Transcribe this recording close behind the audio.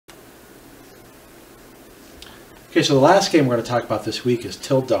Okay, so the last game we're going to talk about this week is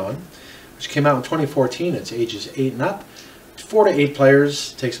Till Dawn, which came out in 2014. It's ages 8 and up. 4 to 8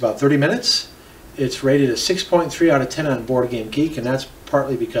 players. Takes about 30 minutes. It's rated a 6.3 out of 10 on Board Game Geek, and that's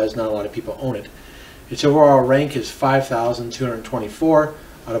partly because not a lot of people own it. Its overall rank is 5,224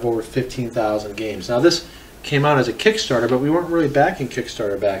 out of over 15,000 games. Now this came out as a Kickstarter, but we weren't really backing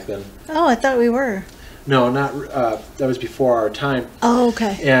Kickstarter back then. Oh, I thought we were. No, not. That was before our time. Oh,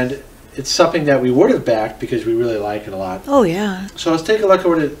 okay. And it's something that we would have backed because we really like it a lot. Oh, yeah. So let's take a look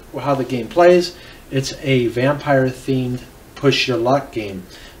at how the game plays. It's a vampire-themed push your luck game.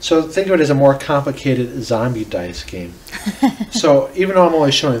 So think of it as a more complicated zombie dice game. So even though I'm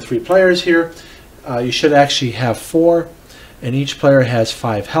only showing 3 players here, you should actually have 4, and each player has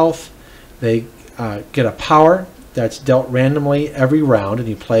 5 health. They get a power that's dealt randomly every round, and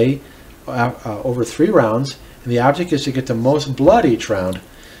you play over 3 rounds. And the object is to get the most blood each round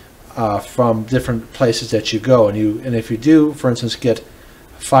from different places that you go. And if you do, for instance, get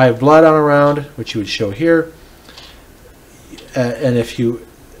 5 blood on a round, which you would show here, and if you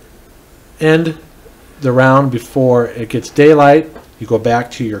end the round before it gets daylight, you go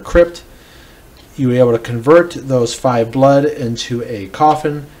back to your crypt. You're able to convert those 5 blood into a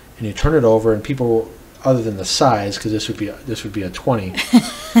coffin, and you turn it over, and people, other than the size, because this would be a 20,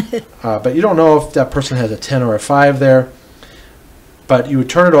 but you don't know if that person has a 10 or a 5 there. But you would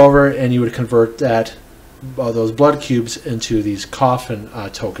turn it over, and you would convert those blood cubes into these coffin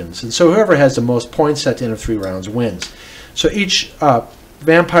tokens. And so whoever has the most points at the end of 3 rounds wins. So each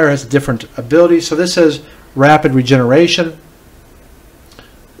vampire has a different ability. So this says rapid regeneration.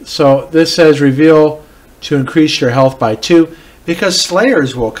 So this says reveal to increase your health by 2, because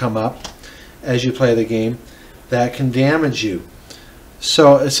slayers will come up as you play the game that can damage you.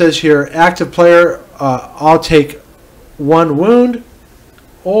 So it says here, active player, I'll take 1 wound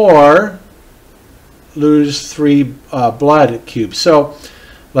or lose 3 blood cubes. So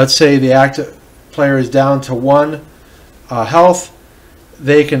let's say the active player is down to 1 health.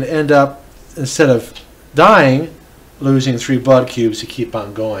 They can end up, instead of dying, losing 3 blood cubes to keep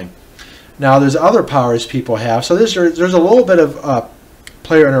on going. Now there's other powers people have. So there's a little bit of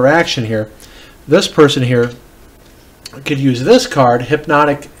player interaction here. This person here could use this card,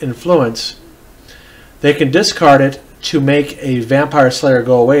 Hypnotic Influence. They can discard it to make a vampire slayer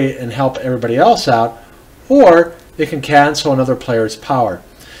go away and help everybody else out, or they can cancel another player's power.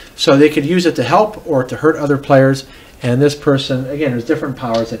 So they could use it to help or to hurt other players. And this person, again, there's different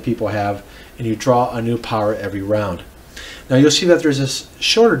powers that people have, and you draw a new power every round. Now you'll see that there's this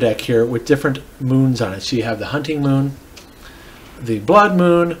shorter deck here with different moons on it. So you have the hunting moon, the blood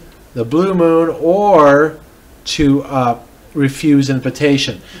moon, the blue moon, or to refuse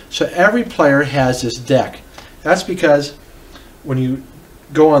invitation. So every player has this deck. That's because when you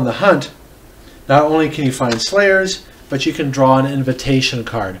go on the hunt, not only can you find slayers, but you can draw an invitation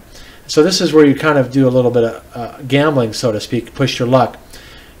card. So this is where you kind of do a little bit of gambling, so to speak, push your luck.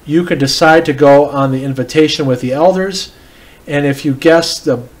 You could decide to go on the invitation with the elders, and if you guess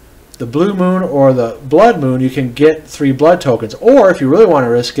the blue moon or the blood moon, you can get 3 blood tokens. Or if you really want to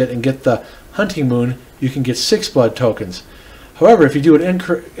risk it and get the hunting moon, you can get 6 blood tokens. However, if you do an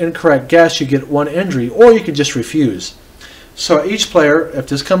incorrect guess, you get 1 injury, or you can just refuse. So each player, if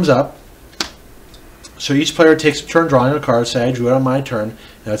this comes up, so each player takes a turn drawing a card. Say I drew it on my turn,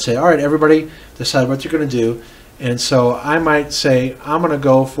 and I'd say, all right, everybody decide what you're going to do. And so I might say, I'm going to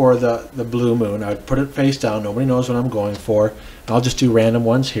go for the blue moon. I'd put it face down. Nobody knows what I'm going for. And I'll just do random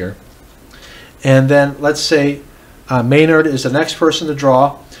ones here. And then let's say Maynard is the next person to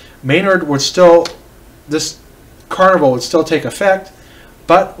draw. Maynard would still, this carnival would still take effect,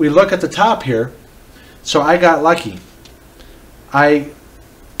 but we look at the top here. So I got lucky. I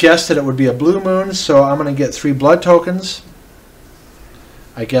guessed that it would be a blue moon, so I'm going to get 3 blood tokens.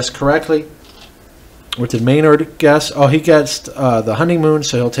 I guessed correctly. What did Maynard guess? Oh, he guessed the hunting moon,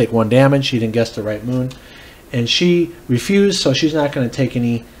 so he'll take 1 damage. He didn't guess the right moon. And she refused, so she's not going to take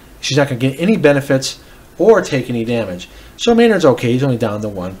any, she's not going to get any benefits or take any damage. So Maynard's okay, he's only down to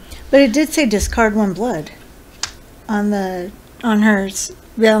 1. But it did say discard 1 blood on hers,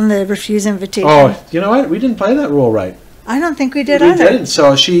 on the refuse invitation. Oh, you know what? We didn't play that rule right. I don't think we did we either. We didn't,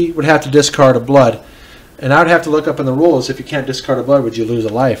 so she would have to discard a blood. And I would have to look up in the rules, if you can't discard a blood, would you lose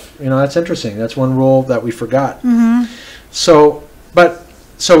a life? You know, that's interesting. That's one rule that we forgot. Mm-hmm. So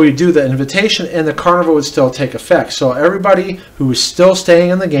we do the invitation, and the carnival would still take effect. So everybody who is still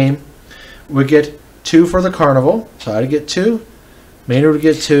staying in the game would get 2 for the carnival. So I'd get 2. Maynard would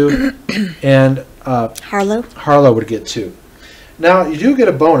get 2. And Harlow would get 2. Now, you do get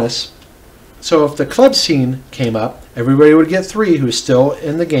a bonus. So if the club scene came up, everybody would get 3 who's still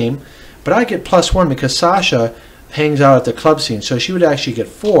in the game. But I get +1 because Sasha, hangs out at the club scene. So she would actually get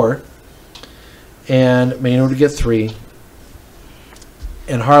 4, and Maynard would get 3,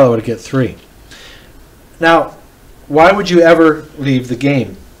 and Harlow would get 3. Now, why would you ever leave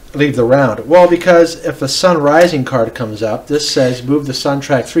the round? Well, because if the Sun Rising card comes up, this says move the Sun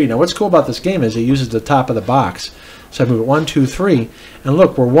track 3. Now, what's cool about this game is it uses the top of the box. So I move it 1, 2, 3, and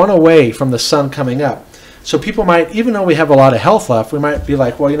look, we're 1 away from the Sun coming up. So people might, even though we have a lot of health left, we might be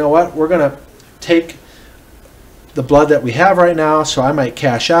like, well, you know what? We're going to take the blood that we have right now, so I might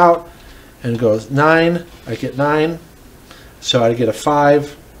cash out, and it goes 9. I get 9, so I get a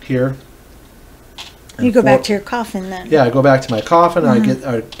 5 here. You go back to your coffin then. Yeah, I go back to my coffin,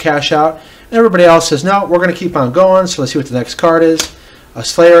 I cash out, and everybody else says, no, we're going to keep on going, so let's see what the next card is. A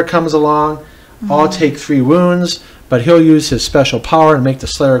Slayer comes along. I'll take 3 wounds, but he'll use his special power and make the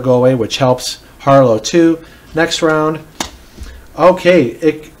Slayer go away, which helps Harlow too. Next round. Okay,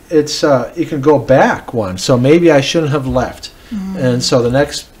 it can go back 1, so maybe I shouldn't have left. And so the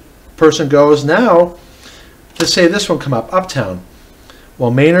next person goes now. Let's say this one come up, Uptown.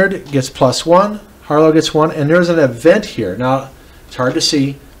 Well, Maynard gets +1, Harlow gets 1, and there's an event here. Now, it's hard to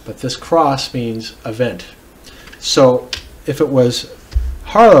see, but this cross means event. So if it was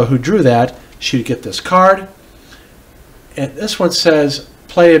Harlow who drew that, she would get this card. And this one says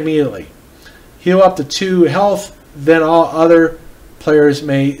play immediately. Heal up to 2 health, then all other players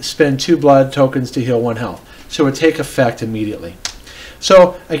may spend 2 blood tokens to heal 1 health. So it would take effect immediately.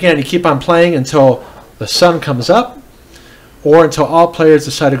 So again, you keep on playing until the Sun comes up, or until all players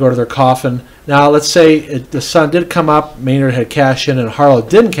decide to go to their coffin. Now let's say the Sun did come up, Maynard had cashed in, and Harlow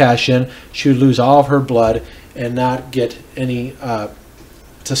didn't cash in. She would lose all of her blood and not get any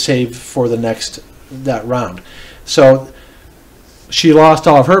to save for that round. So she lost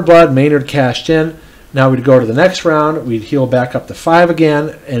all of her blood, Maynard cashed in. Now we'd go to the next round, we'd heal back up to 5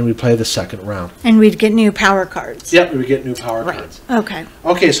 again, and we'd play the second round. And we'd get new power cards. Yep, we would get new power cards. Okay.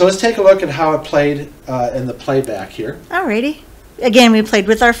 Okay, so let's take a look at how it played in the playback here. Alrighty. Again, we played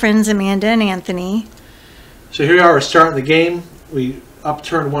with our friends Amanda and Anthony. So here we are, we're starting the game. We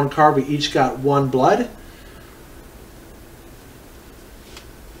upturned 1 card, we each got 1 blood.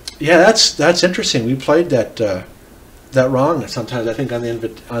 Yeah, that's interesting. We played that wrong sometimes, I think, on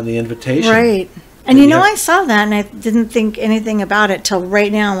the invitation. Right. And you know, I saw that and I didn't think anything about it till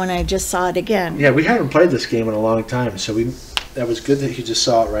right now when I just saw it again. Yeah, we haven't played this game in a long time, so that was good that you just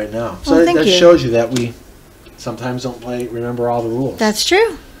saw it right now. So well, that shows you that we sometimes don't remember all the rules. That's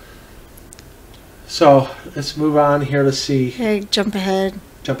true. So let's move on here to see. Okay, jump ahead.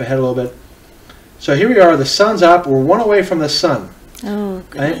 Jump ahead a little bit. So here we are. The Sun's up. We're 1 away from the Sun. Oh,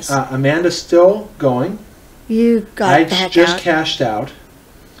 goodness. Amanda's still going. You got the heck out. I just cashed out.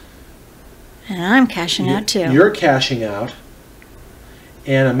 And I'm cashing out too. You're cashing out.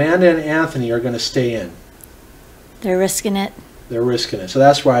 And Amanda and Anthony are going to stay in. They're risking it. They're risking it. So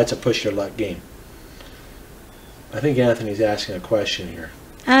that's why it's a push your luck game. I think Anthony's asking a question here.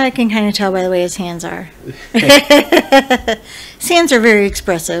 I can kind of tell by the way his hands are. His hands are very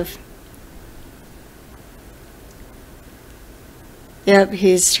expressive. Yep,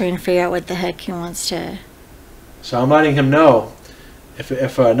 he's trying to figure out what the heck he wants to. So I'm letting him know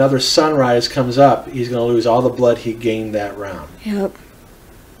if another sunrise comes up, he's going to lose all the blood he gained that round. Yep.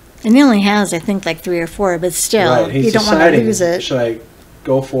 And he only has, I think, like 3 or 4, but still, right. you don't want to lose it. Should I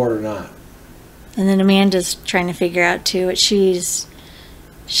go for it or not? And then Amanda's trying to figure out, too, what she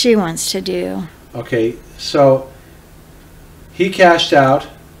wants to do. Okay, so he cashed out,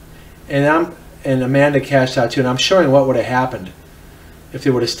 and Amanda cashed out, too, and I'm showing what would have happened if they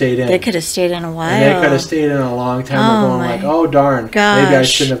would have stayed in. They could have stayed in a while. And they could have stayed in a long time. We're going like, oh, darn, gosh. Maybe I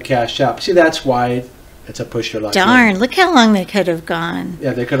shouldn't have cashed out. See, that's why it's a push your luck. Darn, look how long they could have gone.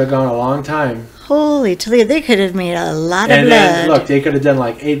 Yeah, they could have gone a long time. Holy Toledo, they could have made a lot of blood. And then, look, they could have done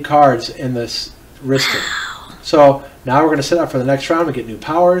like 8 cards in this risk. Wow. So now we're going to set up for the next round and get new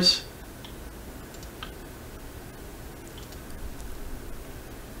powers.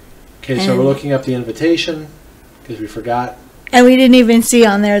 Okay, so we're looking up the invitation because we forgot. And we didn't even see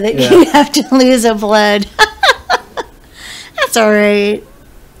on there that you have to lose a blood. That's all right.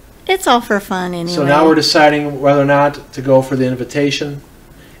 It's all for fun anyway. So now we're deciding whether or not to go for the invitation.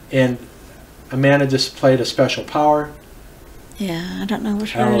 And Amanda just played a special power. Yeah, I don't know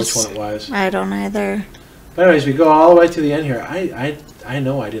which one it was. I don't either. But anyways, we go all the way to the end here. I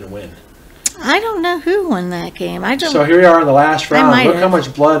know I didn't win. I don't know who won that game. So here we are in the last round. Look how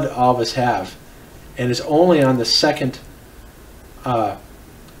much blood all of us have. And it's only on the second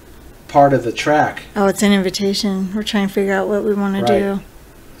part of the track. Oh, it's an invitation. We're trying to figure out what we want to do.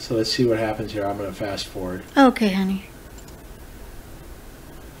 So let's see what happens here. I'm going to fast forward. Okay, honey.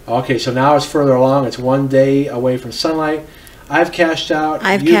 Okay, so now it's further along. It's 1 day away from sunlight. I've cashed out.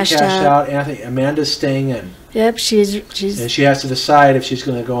 I've You've cashed out. Anthony, Amanda's staying in. Yep, she's. And she has to decide if she's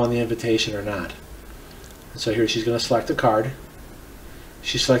going to go on the invitation or not. So here she's going to select a card.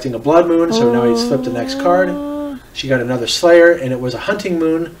 She's selecting a blood moon, so now he's flipped the next card. She got another Slayer, and it was a hunting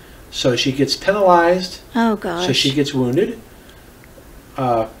moon, so she gets penalized. Oh, gosh. So she gets wounded.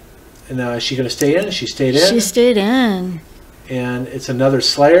 And is she going to stay in? She stayed in. She stayed in. And it's another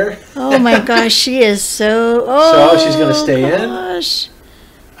Slayer. Oh, my gosh. She is so... Oh, so she's going to stay gosh.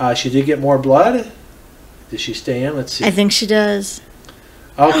 in. She did get more blood. Did she stay in? Let's see. I think she does.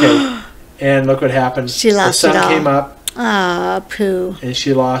 Okay. And look what happened. She lost the sun it all. came up. Ah, poo. And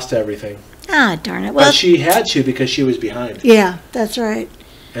she lost everything. Ah, darn it. Well, but she had to because she was behind. Yeah, that's right.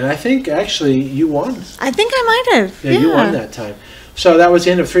 And I think, actually, you won. I think I might have. Yeah, you won that time. So that was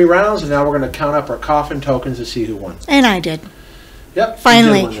the end of 3 rounds, and now we're going to count up our coffin tokens to see who won. And I did. Yep.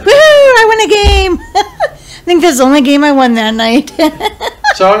 Finally. Woo! I won a game! I think that's the only game I won that night.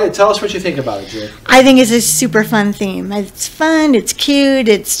 So tell us what you think about it, Julie. I think it's a super fun theme. It's fun. It's cute.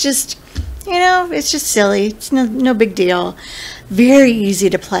 It's just, it's just silly. It's no big deal. Very easy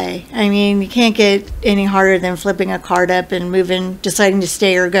to play. I mean, you can't get any harder than flipping a card up and deciding to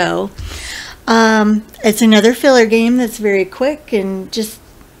stay or go. It's another filler game that's very quick and just,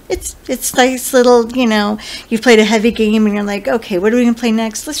 it's nice little, you've played a heavy game and you're like, okay, what are we going to play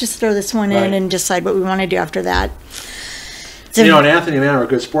next? Let's just throw this one in and decide what we want to do after that. And Anthony and I are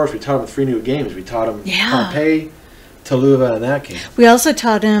good sports. We taught him 3 new games. We taught him Pompeii, Tuluva, and that game. We also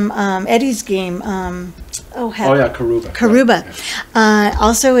taught him Eddie's game. Karuba. Karuba. Right.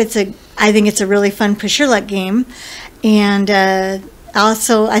 Also, I think it's a really fun push your luck game, and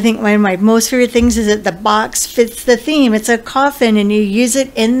also I think one of my most favorite things is that the box fits the theme. It's a coffin, and you use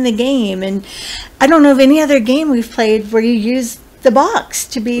it in the game. And I don't know of any other game we've played where you use the box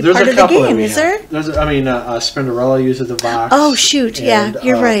to be part of the game. Is there? Spinderella uses the box. Oh shoot! Yeah,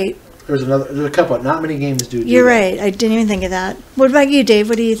 you're right. There's a couple. Not many games do. You're right. I didn't even think of that. What about you, Dave?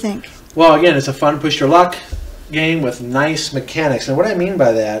 What do you think? Well, again, it's a fun push your luck game with nice mechanics. And what I mean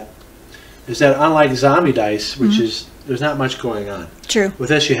by that is that unlike zombie dice, which is there's not much going on. True. With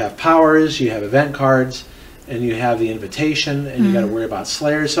this, you have powers, you have event cards, and you have the invitation, and you got to worry about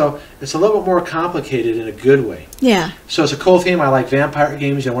Slayers. So it's a little bit more complicated in a good way. Yeah. So it's a cool theme. I like vampire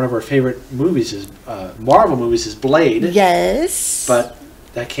games, and one of our favorite movies is Marvel movies is Blade. Yes. But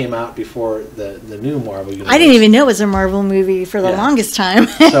that came out before the new Marvel universe. I didn't even know it was a Marvel movie for the longest time.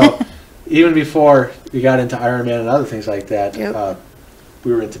 So even before we got into Iron Man and other things like that,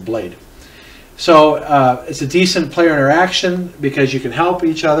 we were into Blade. So it's a decent player interaction because you can help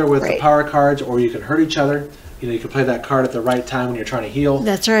each other with the power cards, or you can hurt each other. You can play that card at the right time when you're trying to heal.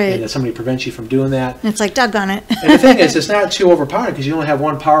 That's right. And somebody prevents you from doing that. And it's like, doggone it. And the thing is, it's not too overpowered because you only have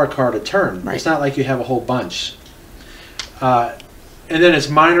 1 power card a turn. Right. It's not like you have a whole bunch. And then it's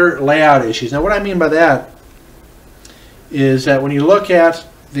minor layout issues. Now, what I mean by that is that when you look at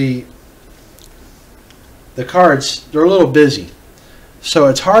the cards, they're a little busy. So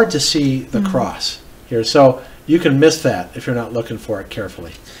it's hard to see the cross here. So you can miss that if you're not looking for it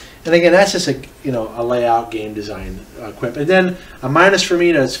carefully. And again, that's just a layout game design quip. And then a minus for me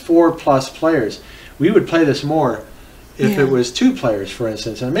is 4+ players. We would play this more if it was 2 players, for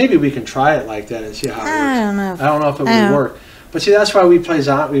instance. And maybe we can try it like that and see how it works. I don't know if it would work. But see, that's why we've played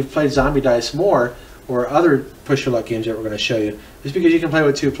Zombie Dice more, or other push your luck games that we're going to show you, is because you can play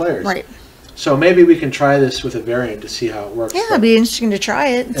with 2 players. Right. So maybe we can try this with a variant to see how it works. Yeah, it'd be interesting to try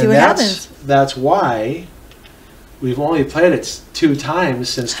it and see what happens. That's why we've only played it 2 times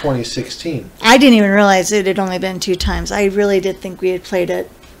since 2016. I didn't even realize it had only been 2 times. I really did think we had played it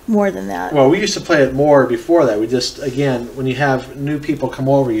more than that. Well, we used to play it more before that. We just, again, when you have new people come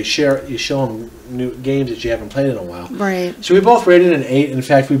over, you show them new games that you haven't played in a while. Right. So we both rated an 8. In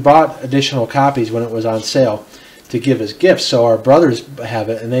fact, we bought additional copies when it was on sale to give as gifts. So our brothers have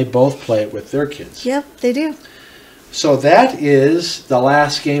it, and they both play it with their kids. Yep, they do. So that is the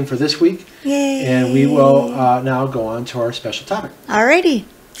last game for this week. Yay. And we will now go on to our special topic. Alrighty.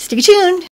 Stay tuned.